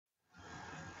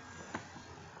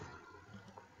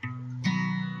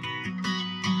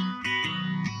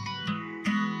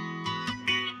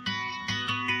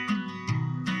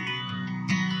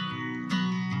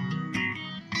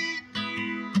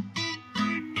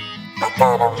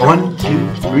1,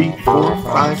 2, 3, 4,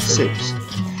 5, 6,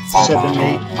 7,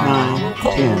 8, 9,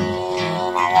 10.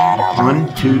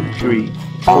 1, 2, 3,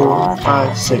 4,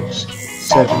 5, 6,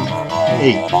 7,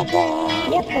 8.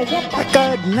 I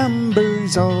got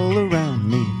numbers all around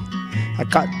me. I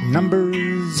got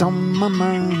numbers on my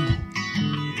mind.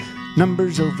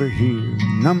 Numbers over here,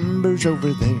 numbers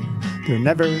over there. They're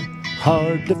never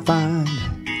hard to find.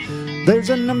 There's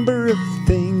a number of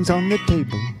things on the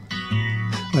table,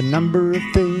 a number of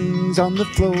things on the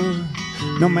floor.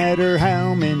 No matter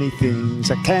how many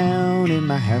things I count in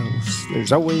my house,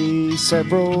 there's always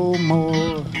several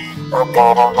more.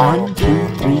 1, 2,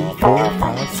 3, 4,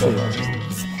 5, 6,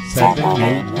 7,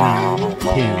 8, 9,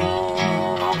 10.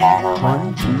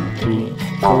 1, 2, 3,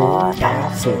 4,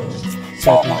 5, 6,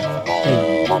 7,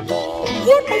 8.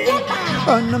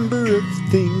 A number of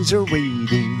things are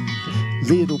waiting,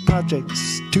 little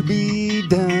projects to be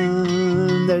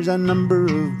done. There's a number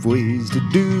of ways to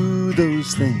do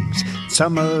those things.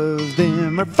 Some of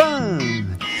them are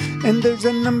fun, and there's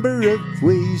a number of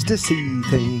ways to see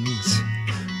things,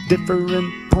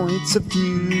 different points of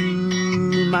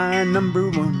view. My number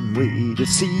one way to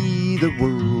see the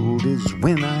world is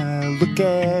when I look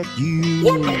at you.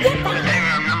 There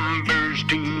are numbers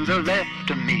to the left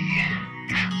of me,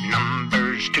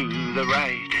 numbers to the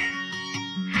right,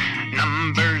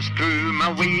 numbers through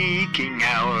my waking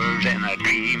hours, and I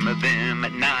dream of them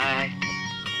at night.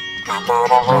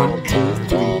 1, 2,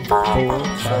 3, 4,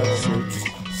 5, 6,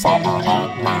 7,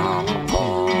 8, 9, 10.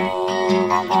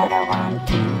 1,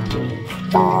 2, 3,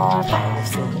 4, 5,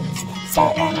 6,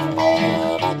 7,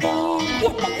 8 again.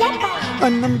 A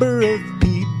number of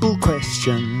people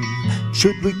question,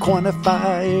 should we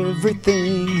quantify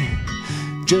everything?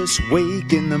 Just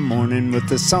wake in the morning with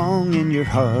a song in your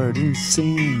heart and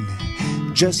sing.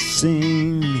 Just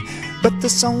sing, but the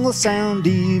song will sound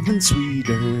even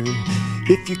sweeter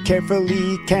if you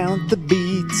carefully count the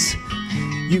beats.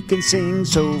 You can sing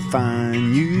so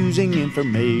fine using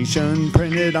information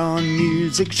printed on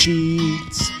music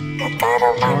sheets. 1, 2,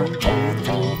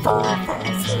 3, 4,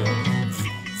 5,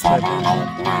 6, 7,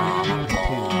 8, 9, 10.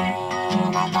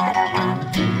 I got a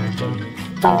 1, 2,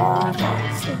 3, 4,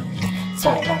 5, 6,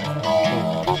 7,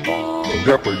 8 again.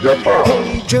 Yuppa.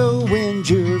 Hey Joe, when's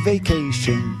your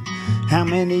vacation? How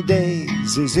many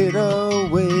days is it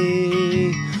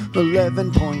away?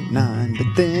 11.9,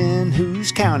 but then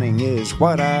who's counting is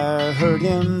what I heard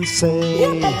him say.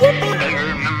 There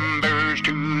are numbers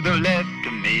to the left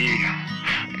of me,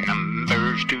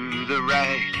 numbers to the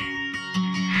right,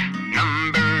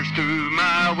 numbers through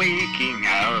my waking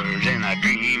hours, and I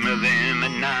dream of them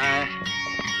at night.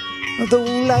 Although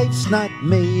life's not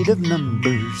made of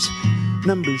numbers,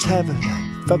 numbers have a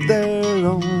life of their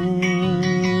own.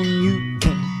 You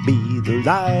can't be the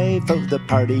life of the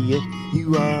party if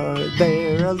you are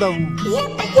there alone.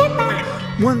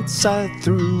 Once I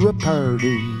threw a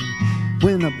party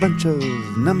when a bunch of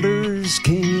numbers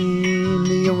came,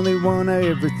 the only one I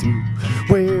ever threw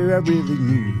where I really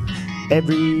knew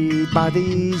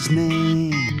everybody's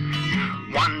name.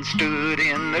 One stood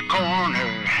in the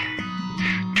corner,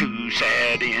 two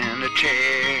sat in a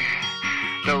chair.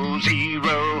 Though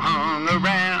zero hung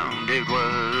around, it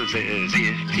was as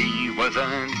if he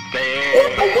wasn't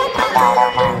there. I got a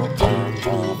 1, 2,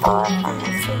 3, 4, 5,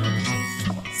 6,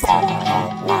 7,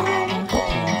 8, 9, 10.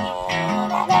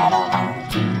 I got a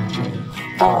 1, 2,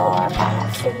 3, 4,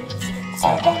 5, 6,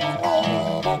 7,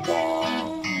 8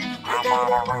 again. I got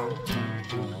a 1, 2,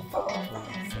 3, 4,